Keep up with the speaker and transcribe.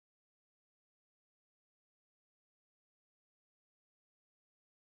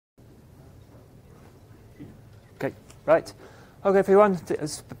Okay, right. Okay, everyone,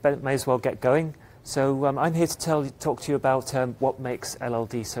 may as well get going. So I'm here to talk to you about what makes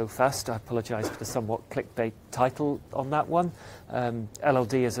LLD so fast. I apologise for the somewhat clickbait title on that one.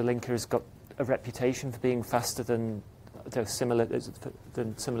 LLD as a linker has got a reputation for being faster than similar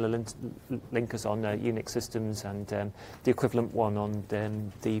linkers on Unix systems, and the equivalent one on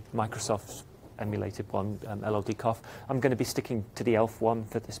the Microsoft emulated one, LLD COF. I'm going to be sticking to the ELF one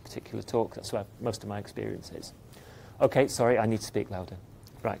for this particular talk. That's where most of my experience is. Okay, sorry, I need to speak louder.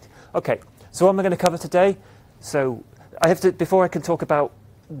 Right. Okay, so what am I going to cover today? So I have to, before I can talk about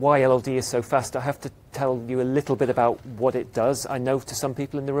why LLD is so fast, I have to tell you a little bit about what it does. I know to some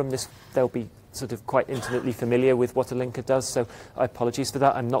people in the room they'll be sort of quite intimately familiar with what a linker does, so apologies for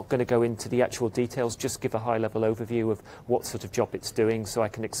that. I'm not going to go into the actual details, just give a high-level overview of what sort of job it's doing so I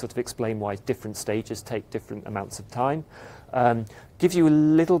can sort of explain why different stages take different amounts of time. Give you a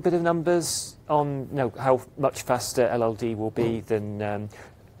little bit of numbers on how much faster LLD will be than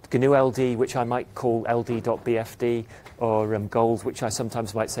GNU-LD, which I might call ld.bfd, or gold, which I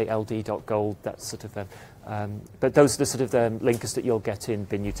sometimes might say ld.gold. That's sort of, but those are the sort of linkers that you'll get in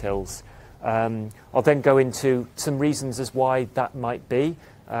binutils. I'll then go into some reasons as why that might be.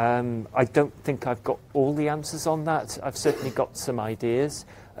 I don't think I've got all the answers on that. I've certainly got some ideas.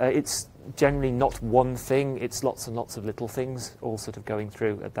 It's generally not one thing, it's lots and lots of little things all sort of going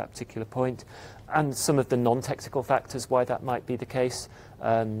through at that particular point. And some of the non-technical factors why that might be the case.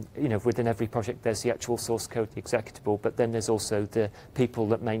 Within every project there's the actual source code, the executable, but then there's also the people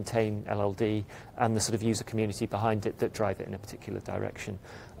that maintain LLD and the sort of user community behind it that drive it in a particular direction.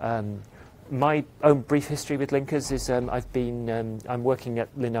 My own brief history with linkers is I'm working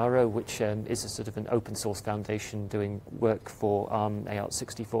at Linaro, which is a sort of an open source foundation doing work for ARM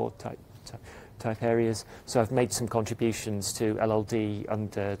ART64 type areas. So I've made some contributions to LLD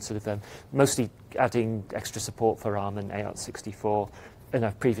and sort of mostly adding extra support for ARM and ART64. And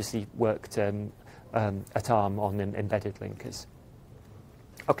I've previously worked at ARM on embedded linkers.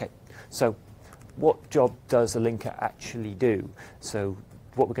 Okay, so what job does a linker actually do? So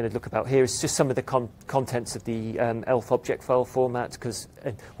what we're going to look about here is just some of the contents of the ELF object file format, because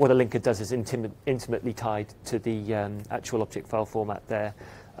what a linker does is intimately tied to the actual object file format there.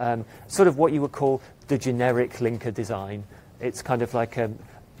 Sort of what you would call the generic linker design. It's kind of like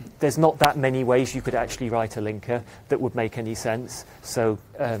there's not that many ways you could actually write a linker that would make any sense. So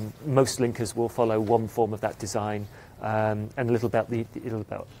most linkers will follow one form of that design. And a little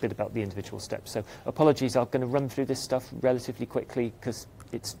bit about the individual steps. So apologies, I'm going to run through this stuff relatively quickly because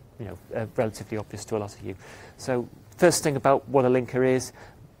it's relatively obvious to a lot of you. So first thing about what a linker is,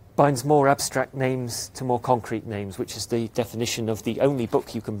 binds more abstract names to more concrete names, which is the definition of the only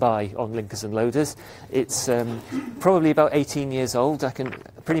book you can buy on linkers and loaders. It's probably about 18 years old. I can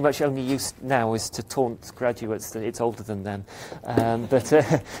pretty much only use now is to taunt graduates that it's older than them.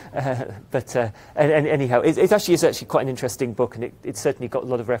 Anyhow, it actually is actually quite an interesting book, and it's certainly got a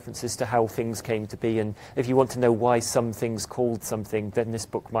lot of references to how things came to be. And if you want to know why some things called something, then this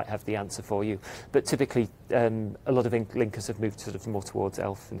book might have the answer for you. But typically, a lot of linkers have moved sort of more towards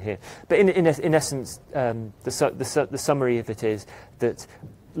ELF and here. But in essence, the summary of it is that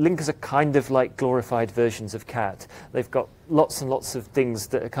linkers are kind of like glorified versions of CAT. They've got lots and lots of things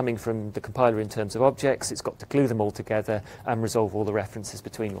that are coming from the compiler in terms of objects. It's got to glue them all together and resolve all the references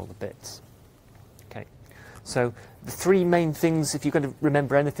between all the bits. Okay, so the three main things, if you're going to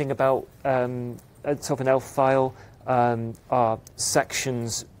remember anything about sort of an ELF file, are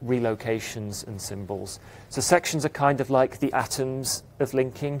sections, relocations, and symbols. So sections are kind of like the atoms of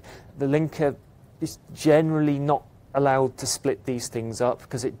linking. The linker is generally not allowed to split these things up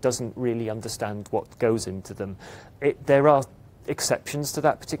because it doesn't really understand what goes into them. There are exceptions to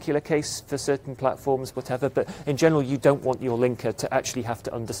that particular case for certain platforms, whatever, but in general you don't want your linker to actually have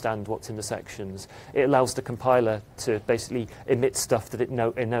to understand what's in the sections. It allows the compiler to basically emit stuff that it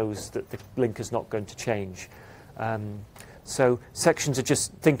knows that the linker's not going to change. So sections are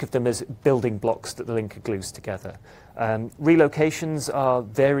just, think of them as building blocks that the linker glues together. Relocations are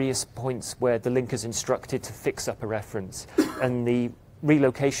various points where the linker is instructed to fix up a reference, and the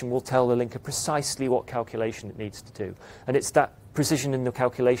relocation will tell the linker precisely what calculation it needs to do. And it's that precision in the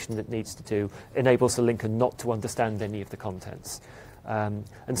calculation that it needs to do enables the linker not to understand any of the contents. And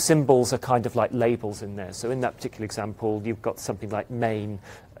symbols are kind of like labels in there. So in that particular example, you've got something like main,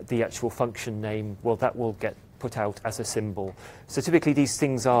 the actual function name, well, that will get put out as a symbol. So typically these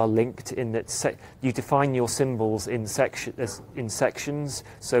things are linked in that you define your symbols in sections.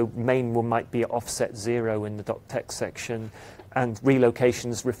 So main might be offset 0 in the .text section, and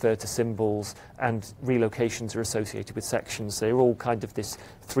relocations refer to symbols, and relocations are associated with sections. So they're all kind of this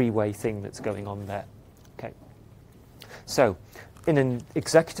three-way thing that's going on there. Okay. So in an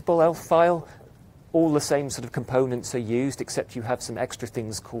executable ELF file, all the same sort of components are used, except you have some extra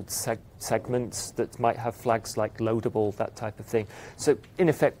things called segments that might have flags like loadable, that type of thing. So in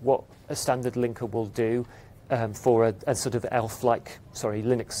effect, what a standard linker will do for a sort of ELF-like, sorry,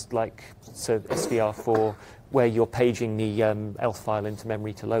 Linux-like so SVR4, where you're paging the ELF file into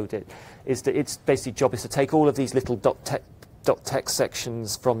memory to load it, is that its basic job is to take all of these little .text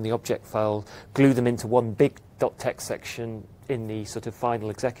sections from the object file, glue them into one big .text section in the sort of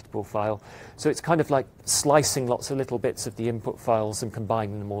final executable file. So it's kind of like slicing lots of little bits of the input files and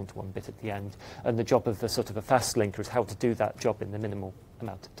combining them all into one bit at the end. And the job of a sort of a fast linker is how to do that job in the minimal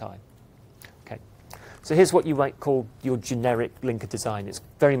amount of time. Okay. So here's what you might call your generic linker design. It's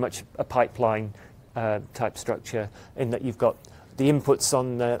very much a pipeline type structure in that you've got the inputs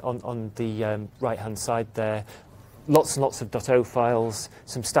on the right-hand side there, lots and lots of .o files,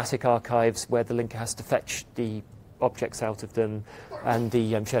 some static archives where the linker has to fetch the objects out of them, and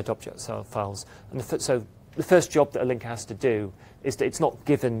the shared object files. And so the first job that a linker has to do is that it's not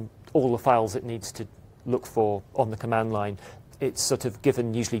given all the files it needs to look for on the command line. It's sort of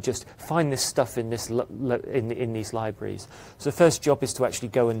given usually just find this stuff in this in these libraries. So the first job is to actually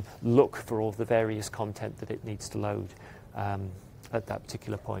go and look for all the various content that it needs to load at that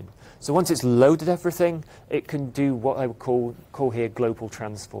particular point. So once it's loaded everything, it can do what I would call here global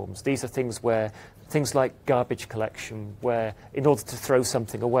transforms. These are things where things like garbage collection, where in order to throw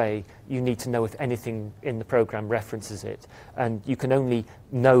something away, you need to know if anything in the program references it. And you can only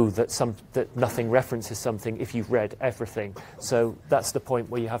know that nothing references something if you've read everything. So that's the point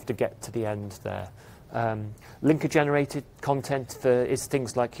where you have to get to the end there. Linker-generated content is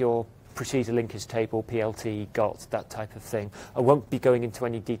things like your procedure linkage table, PLT, GOT, that type of thing. I won't be going into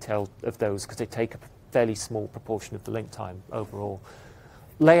any detail of those because they take a fairly small proportion of the link time overall.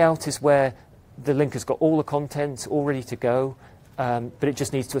 Layout is where the linker's got all the content all ready to go, but it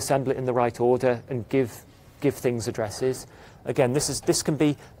just needs to assemble it in the right order and give things addresses. Again, this can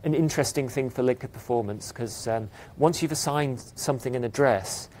be an interesting thing for linker performance because once you've assigned something an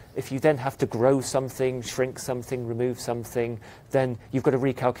address, if you then have to grow something, shrink something, remove something, then you've got to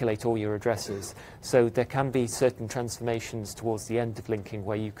recalculate all your addresses. So there can be certain transformations towards the end of linking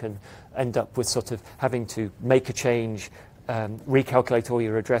where you can end up with sort of having to make a change, recalculate all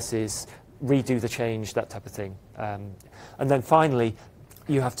your addresses, redo the change, that type of thing. And then finally,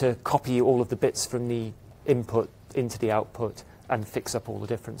 you have to copy all of the bits from the input into the output and fix up all the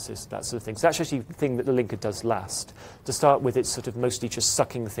differences, that sort of thing. So that's actually the thing that the linker does last. To start with, it's sort of mostly just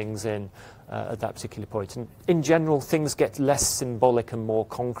sucking things in at that particular point. And in general, things get less symbolic and more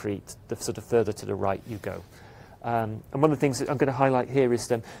concrete the sort of further to the right you go. And one of the things that I'm going to highlight here is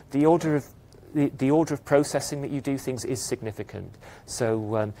the order of processing that you do things is significant.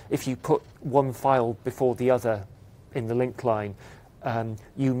 So if you put one file before the other in the link line,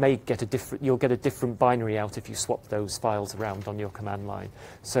 you may get you'll get a different binary out if you swap those files around on your command line.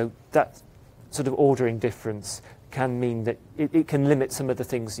 So that sort of ordering difference can mean that it can limit some of the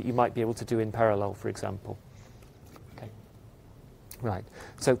things that you might be able to do in parallel, for example. Okay. Right.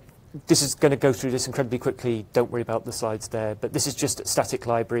 So this is going to go through this incredibly quickly. Don't worry about the slides there. But this is just static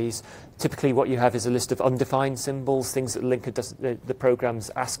libraries. Typically what you have is a list of undefined symbols, things that the linker the program's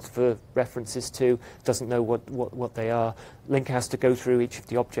asked for references to, doesn't know what they are. Linker has to go through each of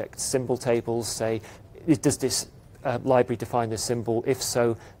the object's symbol tables, say, does this library define this symbol? If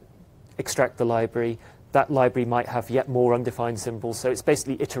so, extract the library. That library might have yet more undefined symbols. So it's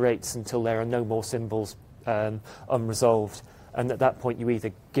basically iterates until there are no more symbols unresolved. And at that point, you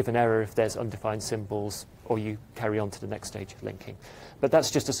either give an error if there's undefined symbols, or you carry on to the next stage of linking. But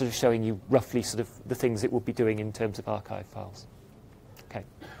that's just a sort of showing you roughly sort of the things it will be doing in terms of archive files. Okay.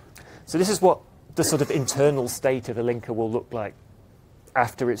 So this is what the sort of internal state of a linker will look like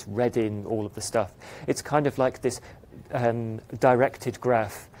after it's read in all of the stuff. It's kind of like this directed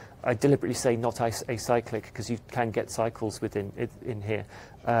graph. I deliberately say not acyclic because you can get cycles within in here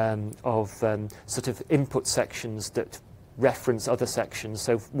of sort of input sections that reference other sections.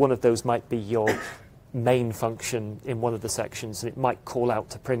 So one of those might be your main function in one of the sections, and it might call out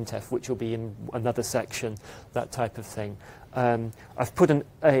to printf, which will be in another section, that type of thing. I've put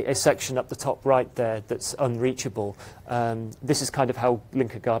a section up the top right there that's unreachable. This is kind of how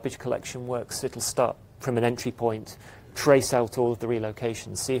linker garbage collection works. It'll start from an entry point, trace out all of the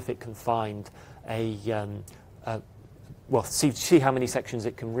relocations, see if it can find well, see how many sections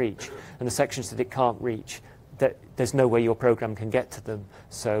it can reach, and the sections that it can't reach, there's no way your program can get to them,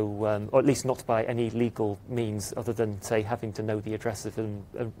 so or at least not by any legal means other than, say, having to know the address of them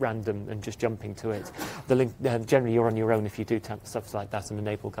at random and just jumping to it. The link, generally you're on your own if you do stuff like that and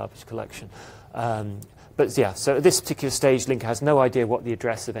enable garbage collection. But yeah, so at this particular stage, Linker has no idea what the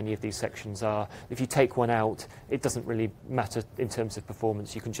address of any of these sections are. If you take one out, it doesn't really matter in terms of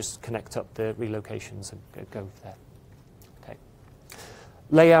performance. You can just connect up the relocations and go there. Okay.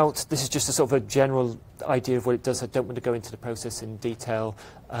 Layout, this is just a sort of a general idea of what it does. I don't want to go into the process in detail,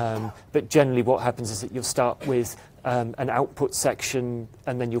 but generally what happens is that you'll start with an output section,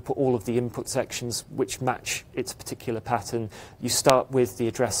 and then you'll put all of the input sections which match its particular pattern. You start with the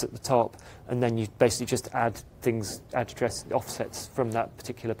address at the top, and then you basically just add address offsets from that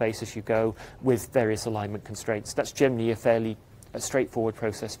particular base as you go with various alignment constraints. That's generally a fairly straightforward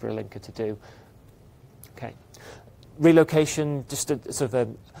process for a linker to do. Okay. Relocation, just to sort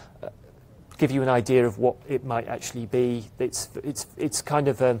of give you an idea of what it might actually be. It's kind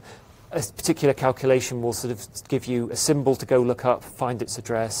of a particular calculation will sort of give you a symbol to go look up, find its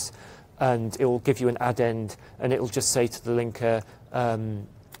address, and it will give you an addend, and it will just say to the linker,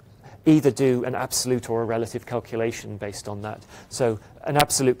 either do an absolute or a relative calculation based on that. So an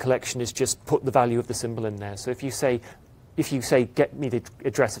absolute collection is just put the value of the symbol in there. So if you say, get me the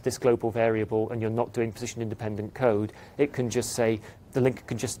address of this global variable, and you're not doing position-independent code, it can just say, the linker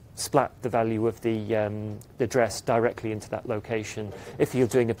can just splat the value of the address directly into that location. If you're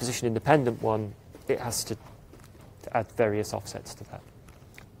doing a position-independent one, it has to add various offsets to that.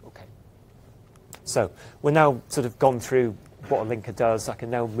 Okay. So we're now sort of gone through what a linker does. I can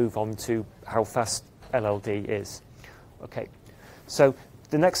now move on to how fast LLD is. Okay. So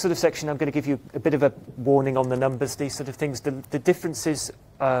the next sort of section, I'm going to give you a bit of a warning on the numbers, these sort of things. The differences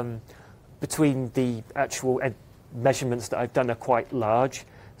between the actual measurements that I've done are quite large.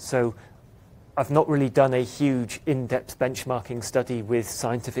 So I've not really done a huge in-depth benchmarking study with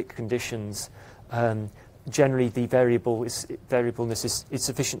scientific conditions. Generally, the variableness is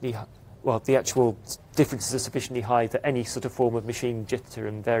sufficiently, well, the actual differences are sufficiently high that any sort of form of machine jitter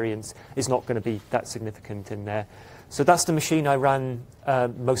and variance is not going to be that significant in there. So that's the machine I ran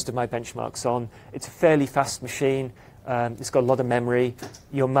most of my benchmarks on. It's a fairly fast machine. It's got a lot of memory.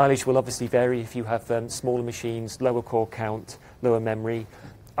 Your mileage will obviously vary if you have smaller machines, lower core count, lower memory.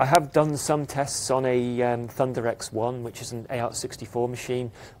 I have done some tests on a Thunder X1, which is an AART64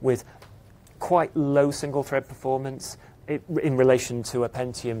 machine with quite low single thread performance in relation to a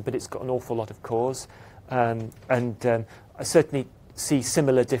Pentium, but it's got an awful lot of cores. I certainly see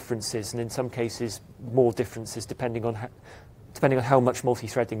similar differences, and in some cases more differences depending on how much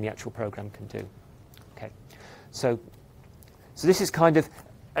multi-threading the actual program can do. Okay. So this is kind of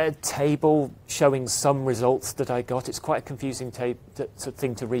a table showing some results that I got. It's quite a confusing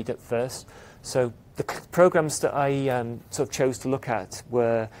thing to read at first. So the programs that I sort of chose to look at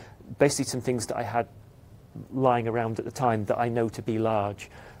were basically some things that I had lying around at the time that I know to be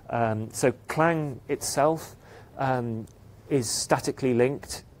large. So Clang itself is statically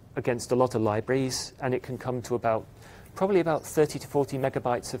linked against a lot of libraries, and it can come to probably about 30 to 40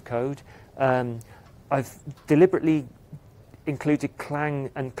 megabytes of code. I've deliberately included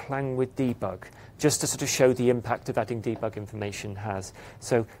Clang and Clang with debug, just to sort of show the impact of adding debug information has.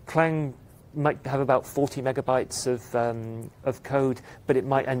 So Clang might have about 40 megabytes of code, but it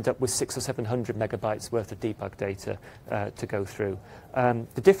might end up with 600 or 700 megabytes worth of debug data to go through.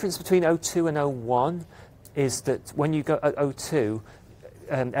 The difference between 02 and 01 is that when you go at 02,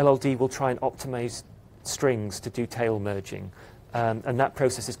 LLD will try and optimize strings to do tail merging. And that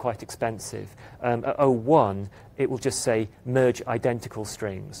process is quite expensive. At 01, it will just say merge identical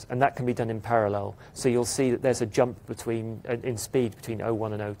strings, and that can be done in parallel. So you'll see that there's a jump in speed between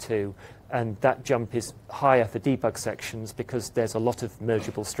 01 and 02, and that jump is higher for debug sections because there's a lot of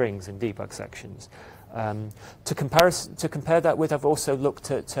mergeable strings in debug sections. To compare that with, I've also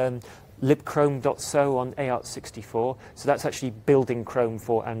looked at libchrome.so on AART64. So that's actually building Chrome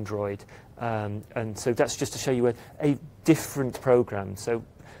for Android. And so that's just to show you a different program. So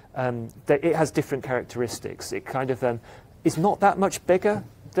it has different characteristics. It kind of is not that much bigger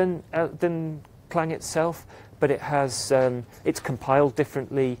than Clang itself, but it has it's compiled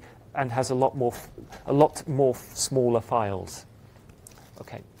differently and has a lot more smaller files.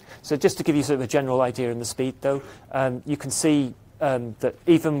 Okay, so just to give you sort of a general idea in the speed, though, you can see that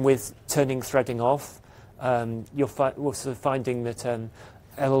even with turning threading off, we're sort of finding that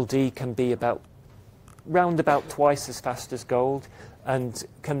LLD can be round about twice as fast as Gold, and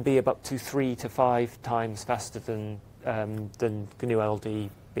can be up to 3 to 5 times faster than GNU LLD,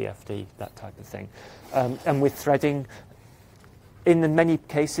 BFD, that type of thing. And with threading, in many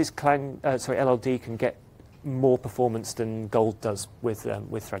cases, LLD can get more performance than Gold does with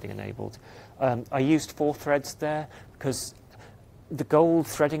threading enabled. I used 4 threads there because the Gold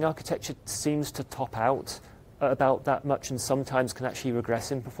threading architecture seems to top out about that much, and sometimes can actually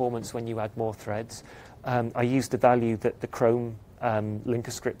regress in performance when you add more threads. I use the value that the Chrome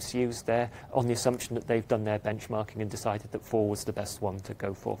linker scripts use there on the assumption that they've done their benchmarking and decided that 4 was the best one to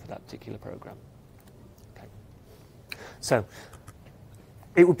go for that particular program. Okay. So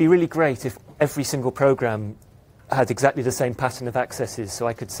it would be really great if every single program had exactly the same pattern of accesses, so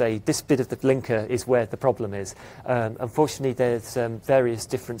I could say this bit of the linker is where the problem is. Unfortunately, there's various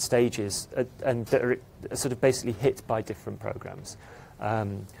different stages and that are sort of basically hit by different programs.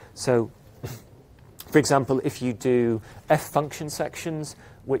 So, for example, if you do F function sections,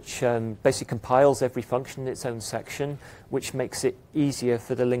 which basically compiles every function in its own section, which makes it easier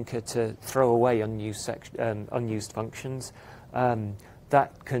for the linker to throw away unused functions,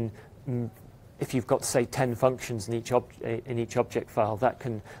 that can if you've got, say, 10 functions in each object file, that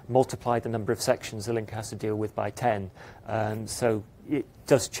can multiply the number of sections the linker has to deal with by 10. So it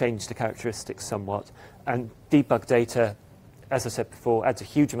does change the characteristics somewhat. And debug data, as I said before, adds a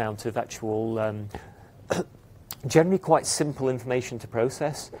huge amount of actual, generally quite simple information to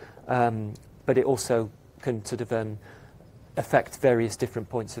process, but it also can sort of affect various different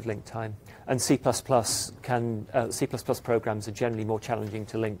points of link time. And C++ programs are generally more challenging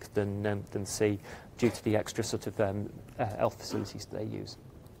to link than C due to the extra sort of ELF facilities that they use.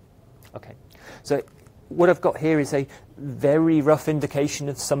 Okay, so what I've got here is a very rough indication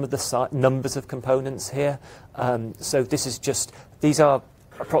of some of the numbers of components here. So this is just, these are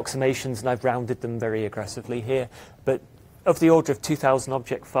approximations and I've rounded them very aggressively here, but of the order of 2,000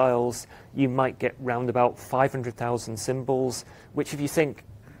 object files, you might get round about 500,000 symbols, which if you think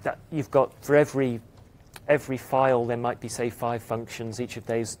that you've got for every file, there might be, say, 5 functions. Each of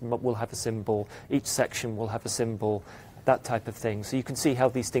these will have a symbol. Each section will have a symbol, that type of thing. So you can see how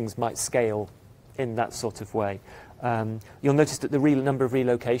these things might scale in that sort of way. You'll notice that the number of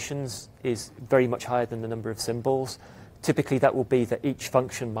relocations is very much higher than the number of symbols. Typically, that will be that each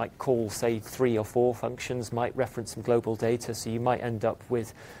function might call, say, 3 or 4 functions, might reference some global data, so you might end up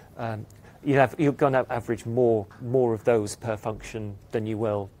with, you're going to average more of those per function than you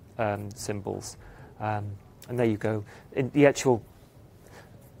will symbols. And there you go. In the actual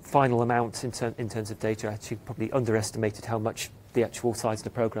final amount in terms of data, I actually probably underestimated how much the actual size of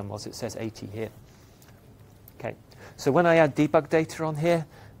the program was. It says 80 here. Okay, so when I add debug data on here,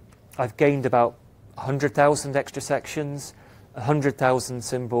 I've gained about 100,000 extra sections, 100,000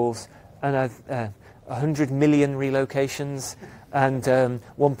 symbols, and I've 100 million relocations and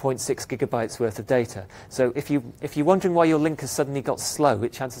 1.6 gigabytes worth of data. So if you're wondering why your link has suddenly got slow,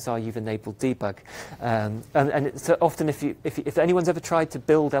 chances are you've enabled debug. And it's often if anyone's ever tried to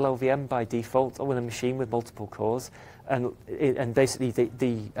build LLVM by default on a machine with multiple cores, and basically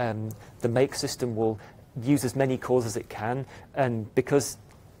the make system will use as many cores as it can, and because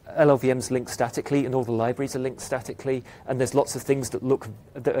LLVM's linked statically and all the libraries are linked statically, and there's lots of things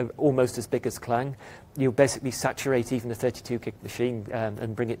that are almost as big as Clang, you'll basically saturate even a 32 gig machine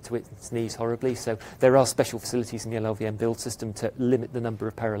and bring it to its knees horribly. So there are special facilities in the LLVM build system to limit the number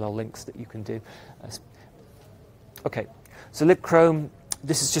of parallel links that you can do. Okay, so libchrome,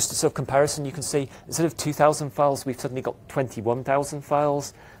 this is just a sort of comparison. You can see instead of 2,000 files, we've suddenly got 21,000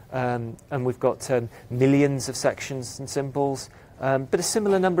 files, and we've got millions of sections and symbols. But a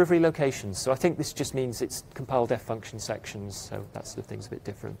similar number of relocations. So I think this just means it's compiled F function sections, so that sort of thing's a bit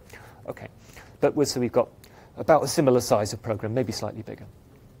different. Okay, but so we've got about a similar size of program, maybe slightly bigger.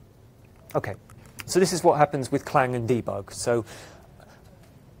 Okay, so this is what happens with Clang and debug. So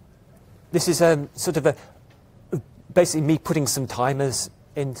this is sort of basically me putting some timers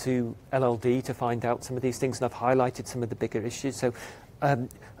into LLD to find out some of these things, and I've highlighted some of the bigger issues. So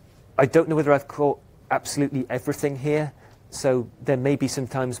I don't know whether I've caught absolutely everything here. So there may be some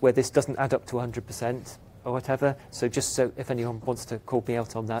times where this doesn't add up to 100% or whatever. So just so if anyone wants to call me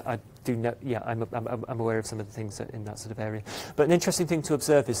out on that, I do know, yeah, I'm aware of some of the things in that sort of area. But an interesting thing to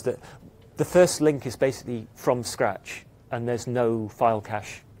observe is that the first link is basically from scratch, and there's no file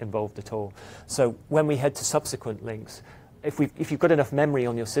cache involved at all. So when we head to subsequent links, if you've got enough memory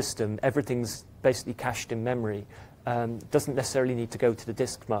on your system, everything's basically cached in memory. Doesn't necessarily need to go to the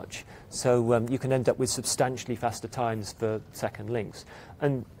disk much, so you can end up with substantially faster times for second links.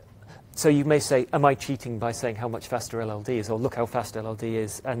 And so you may say, am I cheating by saying how much faster LLD is, or look how fast LLD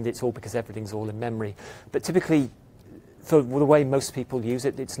is, and it's all because everything's all in memory. But typically, for the way most people use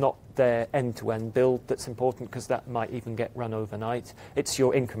it, it's not their end-to-end build that's important, because that might even get run overnight. It's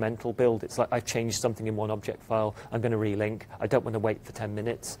your incremental build. It's like, I've changed something in one object file, I'm going to relink, I don't want to wait for 10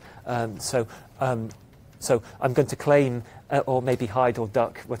 minutes. So I'm going to claim, or maybe hide or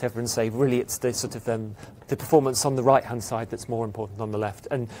duck, whatever, and say, really, it's the sort of the performance on the right-hand side that's more important than on the left.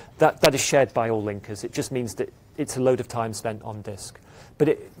 And that is shared by all linkers. It just means that it's a load of time spent on disk.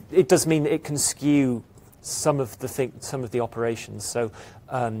 But it does mean that it can skew some of the operations. So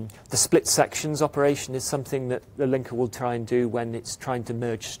the split sections operation is something that the linker will try and do when it's trying to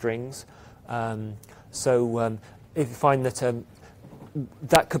merge strings. If you find that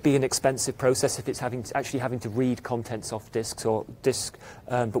that could be an expensive process if it's actually having to read contents off disks or disk,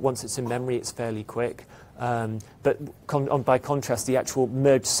 but once it's in memory, it's fairly quick. But by contrast, the actual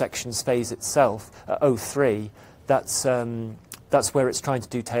merge sections phase itself at 03, that's where it's trying to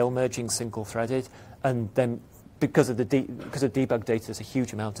do tail merging single-threaded, and then because of debug data, there's a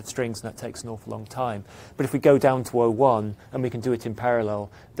huge amount of strings, and that takes an awful long time. But if we go down to 01 and we can do it in parallel,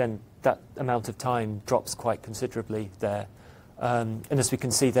 then that amount of time drops quite considerably there. And as we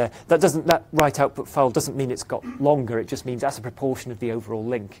can see there, that write output file doesn't mean it's got longer. It just means as a proportion of the overall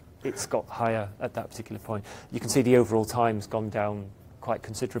link, it's got higher at that particular point. You can see the overall time's gone down quite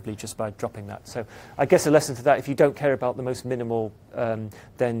considerably just by dropping that. So I guess a lesson to that, if you don't care about the most minimal,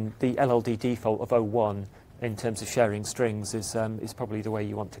 then the LLD default of 01 in terms of sharing strings is probably the way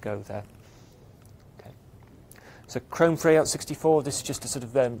you want to go there. Okay. So Chrome for AOUT64, this is just a sort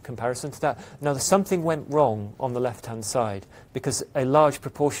of comparison to that. Now, something went wrong on the left-hand side because a large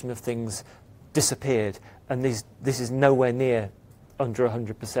proportion of things disappeared, and this is nowhere near under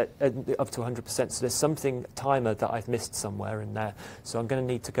 100%, up to 100%. So there's something, timer, that I've missed somewhere in there. So I'm going to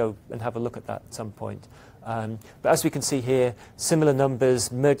need to go and have a look at that at some point. But as we can see here, similar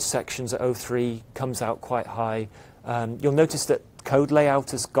numbers, merged sections at 03 comes out quite high. You'll notice that code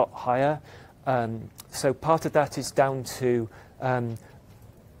layout has got higher. So part of that is down to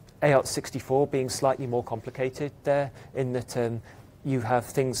AOUT64 being slightly more complicated there, in that you have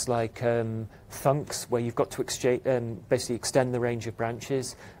things like thunks, where you've got to basically extend the range of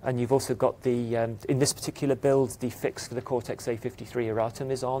branches, and you've also got the, in this particular build, the fix for the Cortex-A53 erratum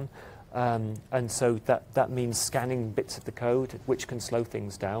is on, and so that means scanning bits of the code, which can slow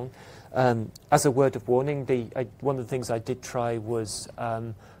things down. As a word of warning, one of the things I did try was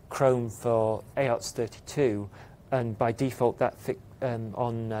Chrome for AOUTS32, and by default, that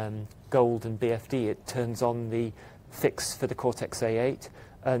on Gold and BFD, it turns on the fix for the Cortex-A8,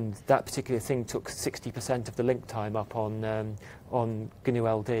 and that particular thing took 60% of the link time up on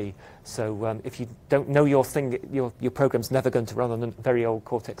GNU-LD. So if you don't know your program's never going to run on a very old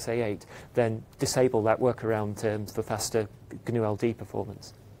Cortex-A8, then disable that workaround for faster GNU-LD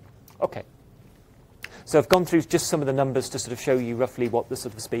performance. Okay. So I've gone through just some of the numbers to sort of show you roughly what the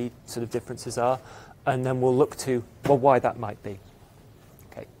sort of speed sort of differences are, and then we'll look to, well, why that might be.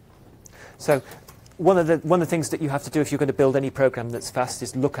 Okay. So one of the things that you have to do if you're going to build any program that's fast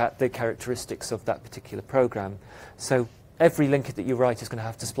is look at the characteristics of that particular program. So every linker that you write is going to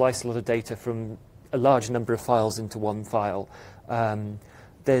have to splice a lot of data from a large number of files into one file.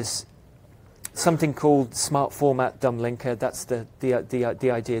 There's something called smart format dumb linker. That's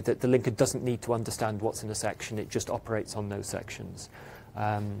the idea that the linker doesn't need to understand what's in a section. It just operates on those sections.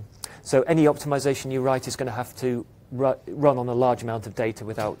 So any optimization you write is going to have to run on a large amount of data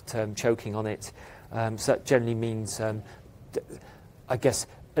without choking on it. So that generally means, I guess,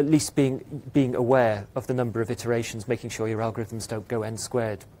 at least being aware of the number of iterations, making sure your algorithms don't go n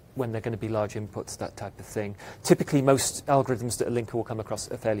squared when they're going to be large inputs, that type of thing. Typically, most algorithms that a linker will come across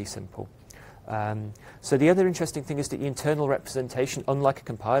are fairly simple. So the other interesting thing is that the internal representation, unlike a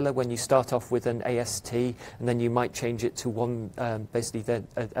compiler, when you start off with an AST and then you might change it to one, basically the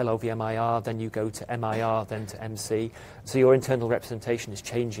LOVMIR, then you go to MIR, then to MC. So your internal representation is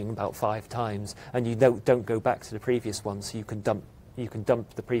changing about 5 times, and you don't go back to the previous one, so you can dump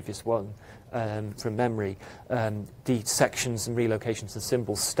the previous one from memory. The sections and relocations and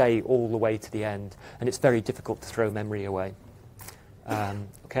symbols stay all the way to the end, and it's very difficult to throw memory away.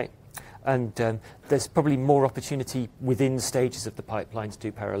 Okay. And there's probably more opportunity within stages of the pipeline to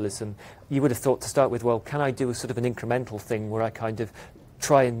do parallelism. You would have thought to start with, well, can I do a sort of an incremental thing where I kind of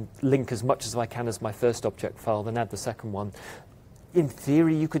try and link as much as I can as my first object file, then add the second one? In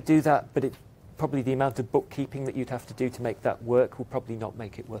theory, you could do that, but probably the amount of bookkeeping that you'd have to do to make that work will probably not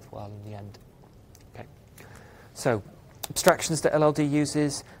make it worthwhile in the end. Okay. So abstractions that LLD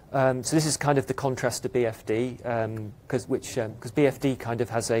uses. So this is kind of the contrast to BFD, because BFD kind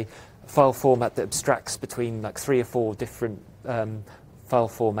of has a file format that abstracts between like 3 or 4 different file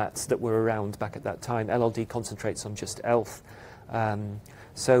formats that were around back at that time. LLD concentrates on just ELF.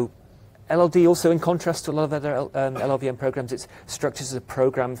 So LLD also, in contrast to a lot of other LLVM programs, it's structured as a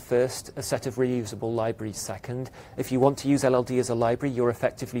program first, a set of reusable libraries second. If you want to use LLD as a library, you're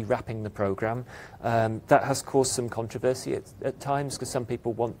effectively wrapping the program. That has caused some controversy at times, because some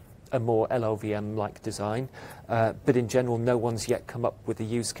people want a more LLVM-like design. But in general, no one's yet come up with a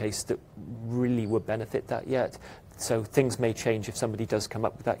use case that really would benefit that yet. So things may change if somebody does come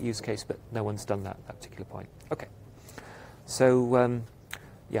up with that use case, but no one's done that at that particular point. Okay. So,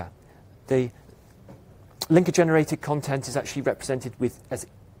 yeah. The linker-generated content is actually represented as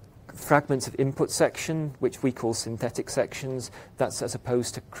fragments of input section, which we call synthetic sections. That's as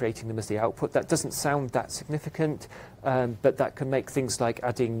opposed to creating them as the output. That doesn't sound that significant, but that can make things like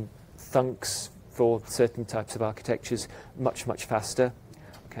adding thunks for certain types of architectures much, much faster.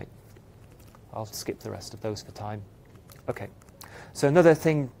 Okay, I'll skip the rest of those for time. Okay. So another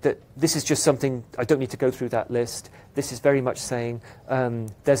thing this is just something, I don't need to go through that list. This is very much saying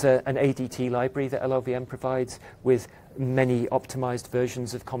there's an ADT library that LLVM provides with many optimized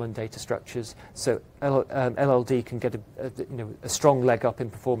versions of common data structures. So LLD can get a strong leg up in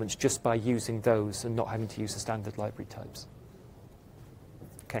performance just by using those and not having to use the standard library types.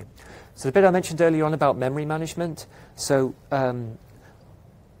 Okay, so the bit I mentioned earlier on about memory management. So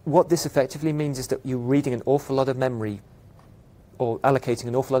what this effectively means is that you're reading an awful lot of memory or allocating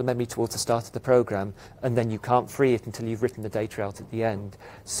an awful lot of memory towards the start of the program, and then you can't free it until you've written the data out at the end.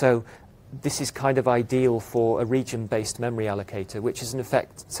 So this is kind of ideal for a region-based memory allocator, which is in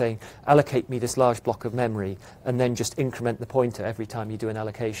effect saying, allocate me this large block of memory, and then just increment the pointer every time you do an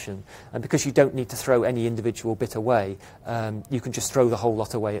allocation. And because you don't need to throw any individual bit away, you can just throw the whole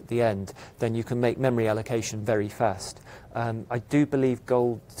lot away at the end. Then you can make memory allocation very fast. I do believe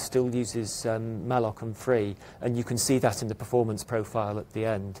Gold still uses malloc and free, and you can see that in the performance profile at the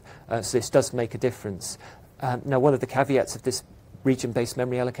end. So this does make a difference. Now, one of the caveats of this region-based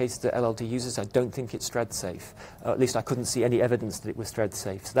memory allocator that LLD uses, I don't think it's thread safe. At least I couldn't see any evidence that it was thread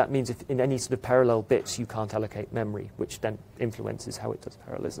safe. So that means if in any sort of parallel bits you can't allocate memory, which then influences how it does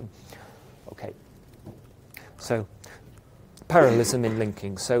parallelism. Okay. So parallelism in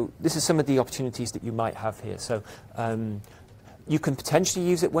linking. So this is some of the opportunities that you might have here. So you can potentially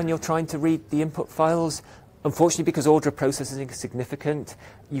use it when you're trying to read the input files. Unfortunately, because order of processing is significant,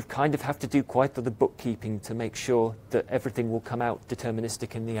 you kind of have to do quite a lot of bookkeeping to make sure that everything will come out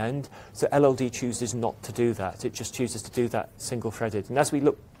deterministic in the end. So LLD chooses not to do that. It just chooses to do that single-threaded. And as we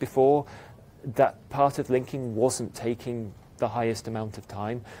looked before, that part of linking wasn't taking the highest amount of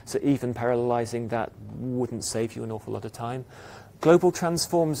time. So even parallelizing that wouldn't save you an awful lot of time. Global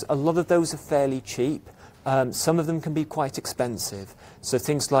transforms, a lot of those are fairly cheap. Some of them can be quite expensive. So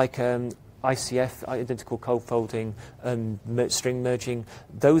things like ICF, identical code folding, and string merging,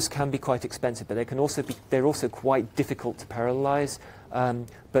 those can be quite expensive, but they're also quite difficult to parallelize.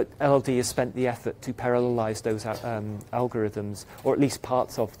 But LLD has spent the effort to parallelize those algorithms, or at least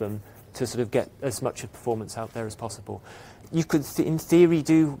parts of them, to sort of get as much of performance out there as possible. You could, in theory,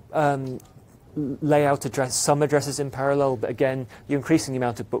 do layout some addresses in parallel, but again, you're increasing the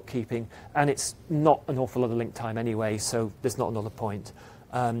amount of bookkeeping, and it's not an awful lot of link time anyway, so there's not another point.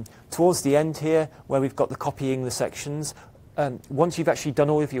 Towards the end here, where we've got the copying the sections, once you've actually done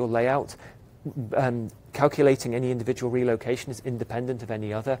all of your layout, calculating any individual relocation is independent of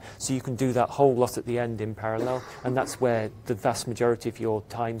any other, so you can do that whole lot at the end in parallel, and that's where the vast majority of your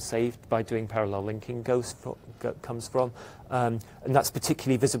time saved by doing parallel linking comes from. And that's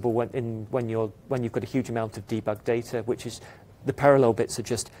particularly visible when you've got a huge amount of debug data, which is the parallel bits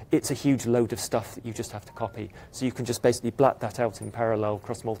are it's a huge load of stuff that you just have to copy. So you can just basically blat that out in parallel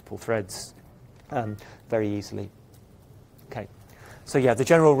across multiple threads very easily. Okay. So yeah, the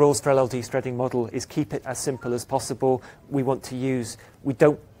general rules for LLD's threading model is keep it as simple as possible. We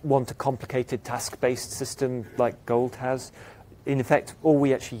don't want a complicated task-based system like Gold has. In effect, all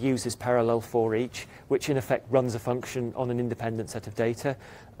we actually use is parallel for each, which in effect runs a function on an independent set of data.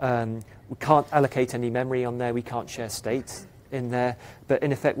 We can't allocate any memory on there. We can't share states in there. But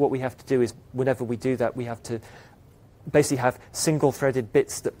in effect, what we have to do is, whenever we do that, we have to basically have single-threaded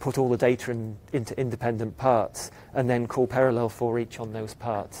bits that put all the data into independent parts, and then call parallel for each on those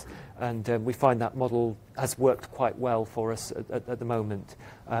parts. And we find that model has worked quite well for us at the moment.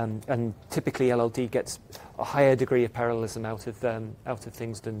 And typically, LLD gets a higher degree of parallelism out of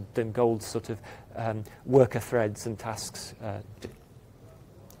things than Gold's sort of worker threads and tasks do.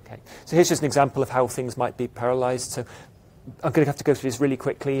 Okay. So here's just an example of how things might be parallelized. So I'm going to have to go through this really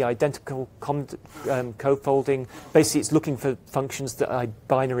quickly. Identical code folding. Basically, it's looking for functions that are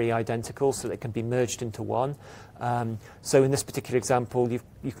binary identical so they can be merged into one. So in this particular example,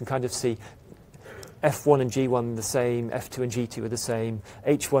 you can kind of see F1 and G1 are the same, F2 and G2 are the same,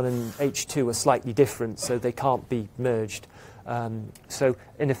 H1 and H2 are slightly different, so they can't be merged. So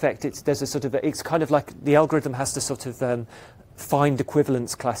in effect, there's a sort of it's kind of like the algorithm has to sort of find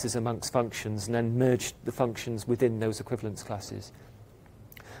equivalence classes amongst functions and then merge the functions within those equivalence classes.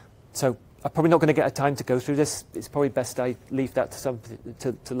 So I'm probably not going to get a time to go through this. It's probably best I leave that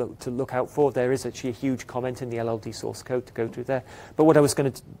to look out for. There is actually a huge comment in the LLD source code to go through there. But what I was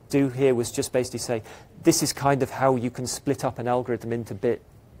going to do here was just basically say, this is kind of how you can split up an algorithm into bit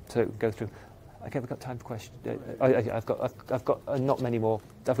to go through. Okay, we've got time for questions. I've got not many more.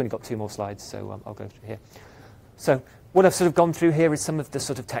 I've only got 2 more slides, so I'll go through here. So what I've sort of gone through here is some of the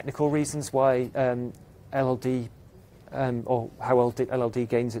sort of technical reasons why LLD or how LLD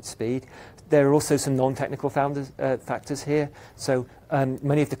gains its speed. There are also some non-technical factors here. So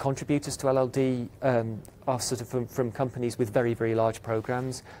many of the contributors to LLD are sort of from companies with very, very large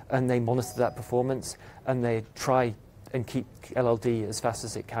programs, and they monitor that performance, and they try and keep LLD as fast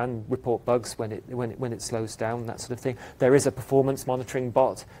as it can, report bugs when it slows down, that sort of thing. There is a performance monitoring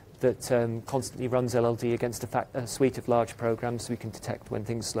bot that constantly runs LLD against a suite of large programs, so we can detect when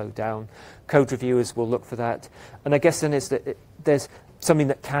things slow down. Code reviewers will look for that. And I guess then there's something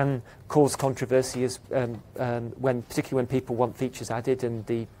that can cause controversy is particularly when people want features added and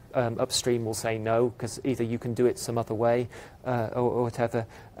the upstream will say no, because either you can do it some other way or whatever.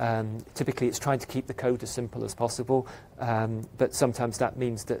 Typically it's trying to keep the code as simple as possible, but sometimes that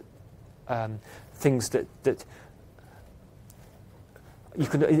means that things that you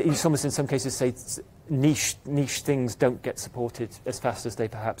can almost in some cases say niche things don't get supported as fast as they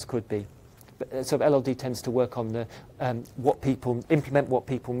perhaps could be. But, so LLD tends to work on the implement what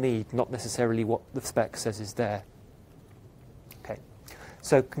people need, not necessarily what the spec says is there. Okay.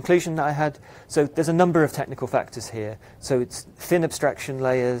 So conclusion that I had, so there's a number of technical factors here. So it's thin abstraction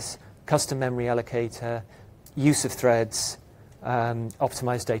layers, custom memory allocator, use of threads,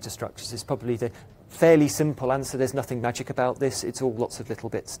 optimized data structures is probably the fairly simple answer. There's nothing magic about this. It's all lots of little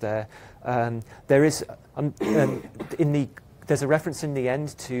bits there. There is there's a reference in the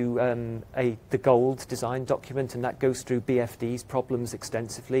end to the gold design document, and that goes through BFD's problems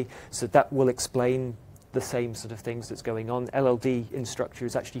extensively. So that will explain the same sort of things that's going on. LLD in structure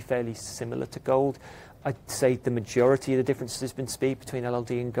is actually fairly similar to gold. I'd say the majority of the differences in speed between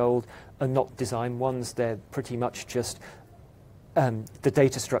LLD and gold are not design ones. They're pretty much just the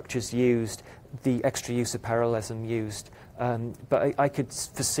data structures used, the extra use of parallelism used. But I could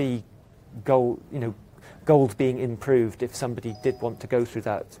foresee gold being improved if somebody did want to go through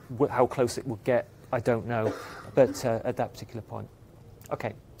that. How close it would get, I don't know, but at that particular point.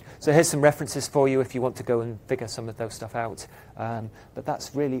 Okay, so here's some references for you if you want to go and figure some of those stuff out. But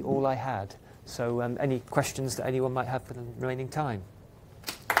that's really all I had. So any questions that anyone might have for the remaining time?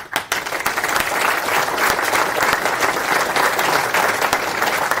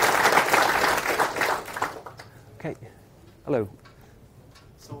 Okay, hello.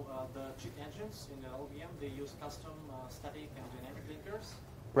 So the JIT engines in the LLVM, they use custom static and dynamic linkers.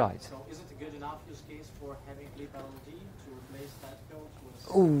 Right. So is it a good enough use case for having libLLD to replace that code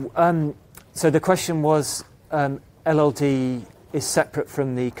with? So the question was, LLD is separate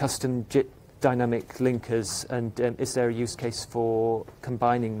from the custom JIT dynamic linkers, and is there a use case for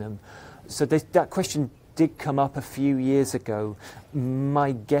combining them? So that question did come up a few years ago.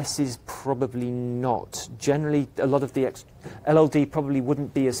 My guess is probably not. Generally, a lot of the LLD probably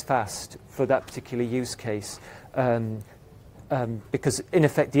wouldn't be as fast for that particular use case, because in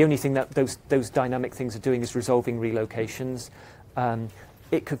effect the only thing that those dynamic things are doing is resolving relocations.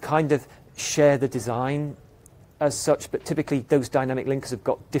 It could kind of share the design as such, but typically those dynamic linkers have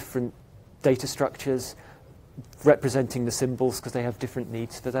got different data structures representing the symbols because they have different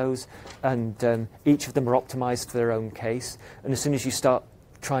needs for those, and each of them are optimized for their own case. And as soon as you start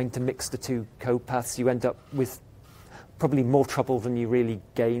trying to mix the two code paths, you end up with probably more trouble than you really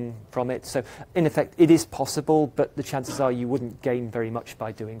gain from it. So in effect it is possible, but the chances are you wouldn't gain very much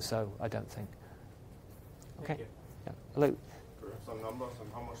by doing so, I don't think. Okay. Yeah. Hello. Do you have some numbers on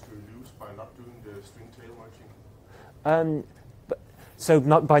how much do you lose by not doing the string tail merging? So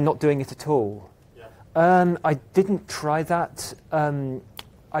by not doing it at all? Yeah. I didn't try that.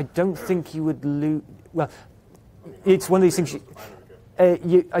 I don't think you would lose. Well, it's one of these things.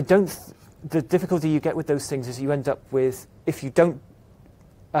 The difficulty you get with those things is you end up with, if you don't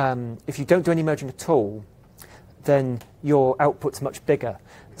do any merging at all, then your output's much bigger.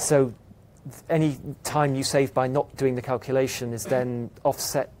 So any time you save by not doing the calculation is then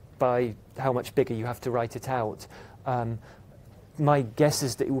offset by how much bigger you have to write it out. My guess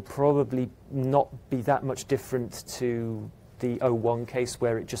is that it will probably not be that much different to the O1 case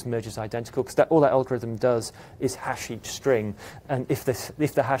where it just merges identical, because all that algorithm does is hash each string, and if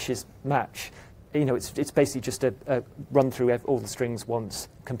the hashes match, it's basically just a run through all the strings once,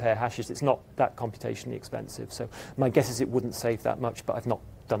 compare hashes. It's not that computationally expensive. So my guess is it wouldn't save that much, but I've not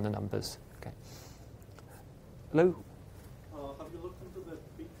done the numbers. Okay. Hello? Have you looked into the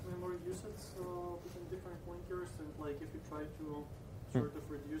peak memory usage between different linkers, and like if you try to sort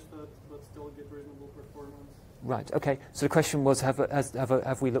of reduce that but still get reasonable performance? Right. Okay. So the question was,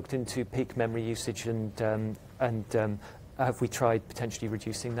 have we looked into peak memory usage, and have we tried potentially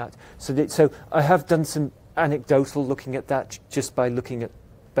reducing that? So I have done some anecdotal looking at that, just by looking at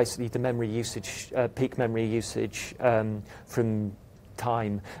basically the memory usage, peak memory usage from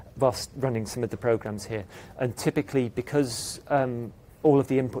time, whilst running some of the programs here. And typically, because all of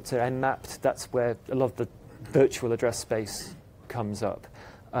the inputs are n-mapped, that's where a lot of the virtual address space comes up.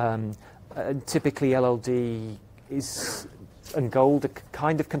 And typically, LLD and Gold are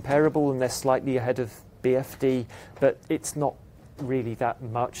kind of comparable, and they're slightly ahead of BFD, but it's not really that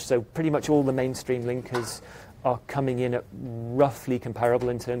much. So pretty much all the mainstream linkers are coming in at roughly comparable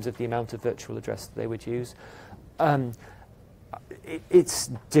in terms of the amount of virtual address that they would use. It's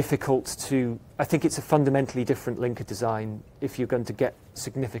difficult to, I think it's a fundamentally different linker design if you're going to get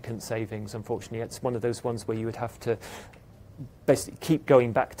significant savings, unfortunately. It's one of those ones where you would have to basically keep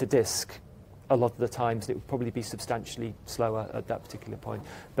going back to disk a lot of the times, and it would probably be substantially slower at that particular point.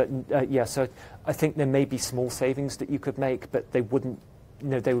 But yeah, so I think there may be small savings that you could make, but they wouldn't,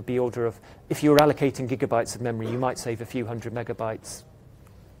 they would be order of, if you were allocating gigabytes of memory, you might save a few hundred megabytes.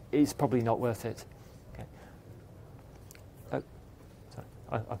 It's probably not worth it. Okay. Oh, sorry.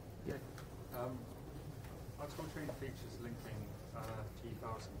 Yeah. Unconstrained features linking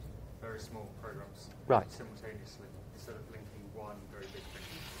G1000 very small programs simultaneously instead of linking one very big thing.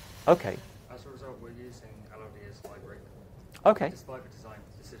 Okay. As a result, we're using LLD as a library. Okay. Despite the design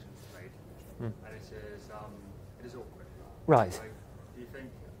decisions made, and it is awkward. Right. So, do you think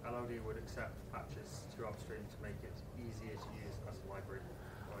LLD would accept patches to upstream to make it easier to use as a library,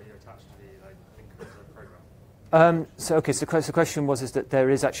 or are you attached to the linker as a program? So the question was is that there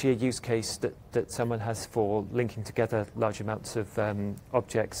is actually a use case that someone has for linking together large amounts of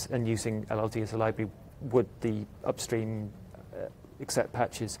objects and using LLD as a library. Would the upstream accept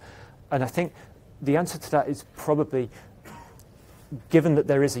patches? And I think the answer to that is probably, given that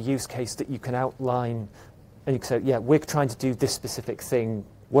there is a use case that you can outline, and you can say, yeah, we're trying to do this specific thing.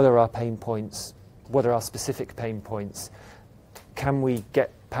 What are our pain points? What are our specific pain points? Can we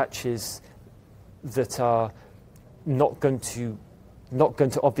get patches that are not going to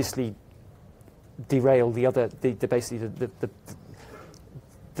obviously derail basically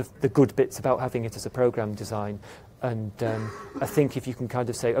the good bits about having it as a program design? And I think if you can kind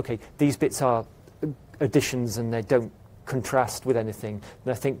of say, okay, these bits are additions and they don't contrast with anything,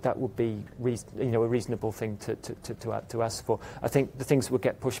 then I think that would be a reasonable thing to ask for. I think the things that would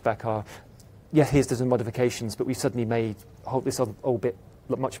get pushed back are, yeah, here's some modifications, but we suddenly made this whole bit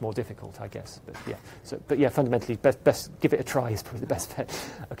look much more difficult, I guess. But yeah, fundamentally, best give it a try is probably the best bet.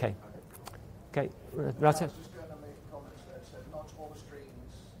 Okay. Rata?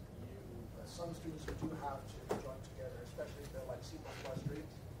 Some streams you do have to join together, especially if they're like C++ streams.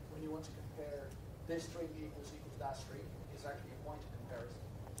 When you want to compare this string equals that string, it's actually a point comparison.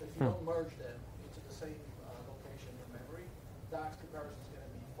 So if you don't merge them into the same location in memory, that comparison is going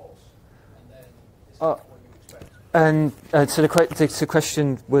to be false. And then this is what you expect. And so the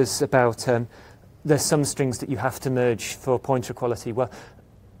question was about there's some strings that you have to merge for pointer equality. Well,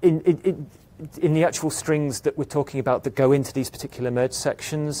 in the actual strings that we're talking about that go into these particular merge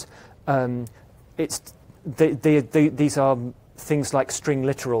sections, these are things like string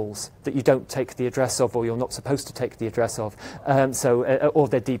literals that you don't take the address of, or you're not supposed to take the address of, or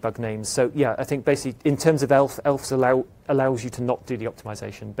their debug names. So yeah, I think basically in terms of ELFs allows you to not do the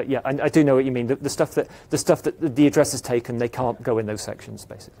optimization. But yeah, I do know what you mean. The stuff that the address is taken, they can't go in those sections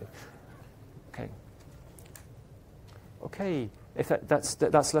basically. Okay. If that's the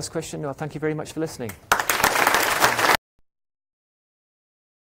last question, well, thank you very much for listening.